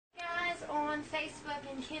Facebook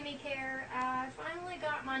and Kimmy Care. I finally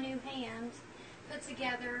got my new hand put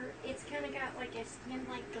together. It's kind of got like a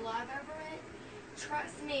skin-like glove over it.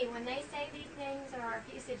 Trust me, when they say these things are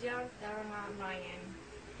a piece of junk, they're not buying.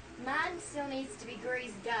 Mine still needs to be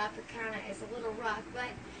greased up. It kind of is a little rough,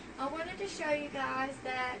 but I wanted to show you guys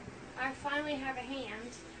that I finally have a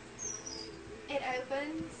hand. It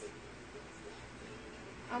opens.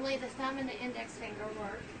 Only the thumb and the index finger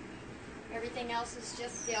work. Everything else is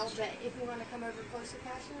just still, but if you want to come over closer,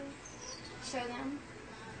 Passion, show them.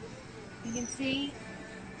 You can see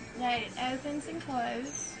that it opens and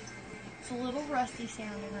closes. It's a little rusty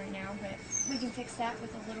sounding right now, but we can fix that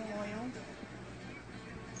with a little oil.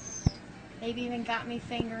 They've even got me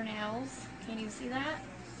fingernails. Can you see that?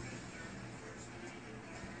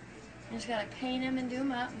 I just gotta paint them and do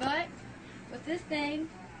them up, but with this thing,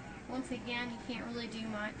 once again, you can't really do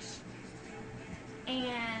much.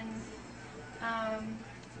 And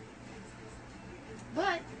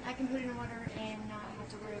but I can put it in water and not have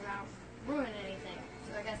to worry about ruining anything.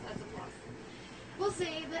 So I guess that's a plus. We'll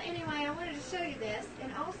see. But anyway, I wanted to show you this.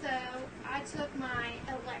 And also, I took my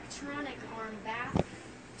electronic arm back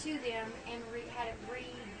to them and had it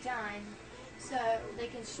redone so they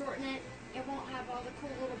can shorten it. It won't have all the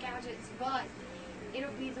cool little gadgets, but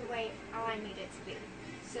it'll be the way I need it to be.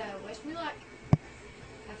 So wish me luck.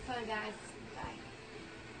 Have fun, guys. Bye.